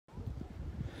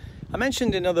I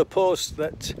mentioned in other posts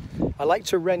that I like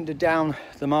to render down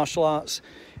the martial arts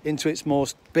into its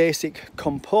most basic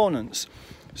components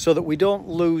so that we don't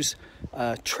lose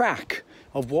track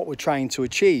of what we're trying to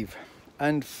achieve.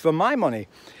 And for my money,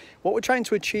 what we're trying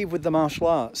to achieve with the martial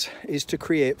arts is to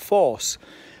create force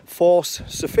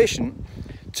sufficient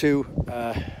to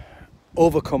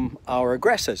overcome our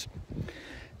aggressors.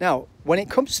 Now, when it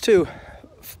comes to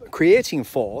creating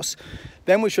force,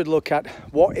 then we should look at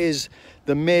what is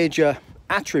the major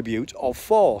attribute of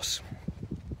force.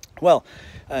 Well,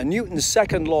 Newton's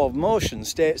second law of motion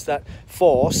states that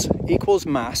force equals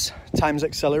mass times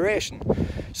acceleration.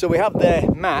 So we have there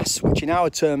mass, which in our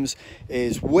terms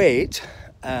is weight,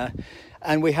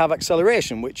 and we have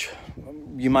acceleration, which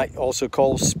you might also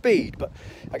call speed, but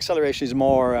acceleration is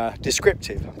more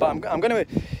descriptive. But I'm going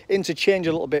to interchange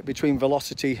a little bit between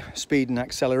velocity, speed and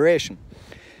acceleration.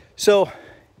 So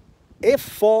if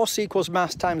force equals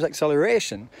mass times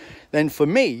acceleration, then for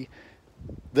me,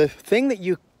 the thing that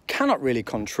you cannot really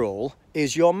control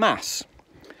is your mass,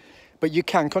 but you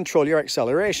can control your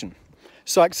acceleration.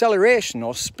 So acceleration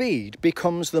or speed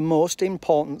becomes the most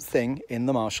important thing in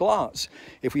the martial arts.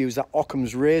 If we use that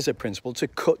Occam's razor principle to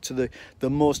cut to the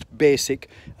most basic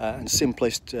and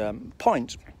simplest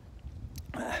point.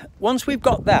 Once we've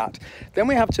got that, then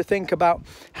we have to think about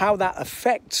how that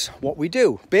affects what we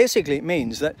do. Basically, it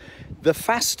means that the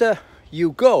faster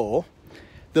you go,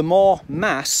 the more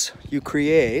mass you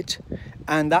create,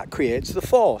 and that creates the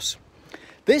force.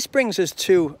 This brings us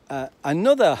to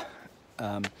another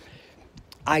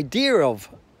idea of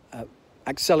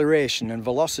acceleration and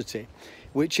velocity,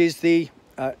 which is the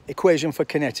equation for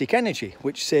kinetic energy,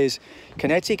 which says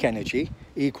kinetic energy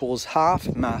equals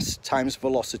half mass times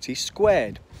velocity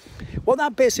squared. What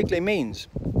that basically means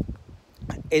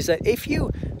is that if you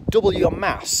double your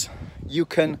mass, you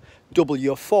can double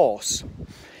your force.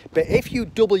 But if you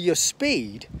double your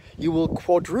speed, you will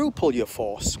quadruple your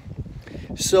force.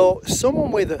 So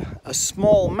someone with a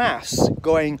small mass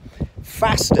going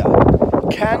faster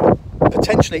can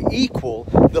potentially equal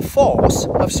the force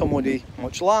of somebody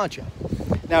much larger.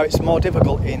 Now, it's more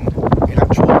difficult in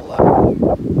actual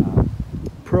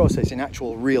process, in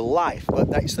actual real life, but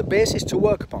that's the basis to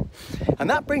work upon. And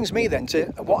that brings me then to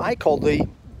what I call the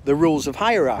rules of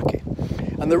hierarchy.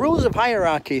 And the rules of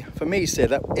hierarchy for me say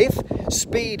that if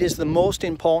speed is the most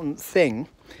important thing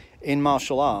in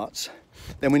martial arts,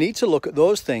 then we need to look at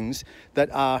those things that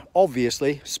are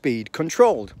obviously speed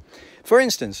controlled. For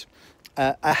instance,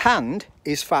 a hand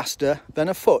is faster than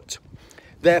a foot.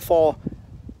 Therefore,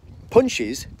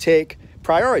 punches take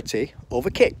priority over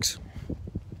kicks.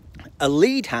 A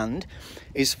lead hand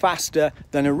is faster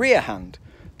than a rear hand.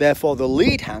 Therefore, the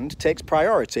lead hand takes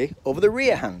priority over the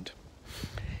rear hand.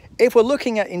 If we're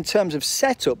looking at in terms of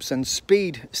setups and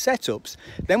speed setups,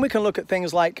 then we can look at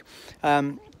things like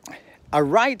a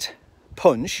right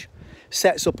punch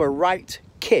sets up a right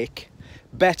kick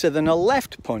better than a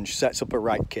left punch sets up a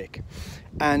right kick.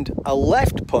 And a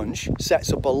left punch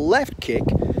sets up a left kick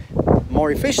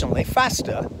more efficiently,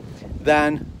 faster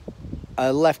than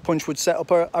a left punch would set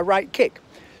up a right kick.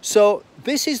 So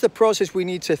this is the process we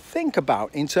need to think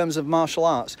about in terms of martial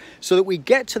arts, so that we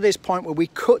get to this point where we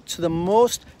cut to the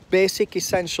most basic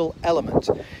essential element.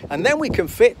 And then we can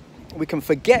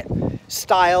forget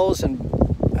styles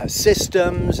and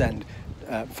systems and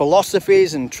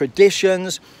philosophies and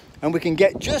traditions, and we can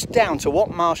get just down to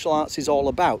what martial arts is all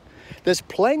about. There's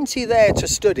plenty there to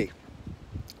study.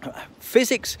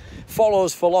 Physics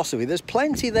follows philosophy. There's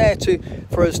plenty there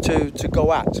for us to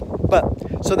go at.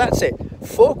 But so that's it.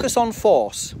 Focus on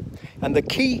force, and the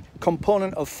key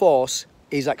component of force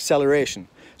is acceleration.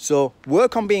 So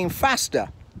work on being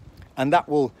faster, and that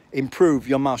will improve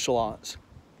your martial arts.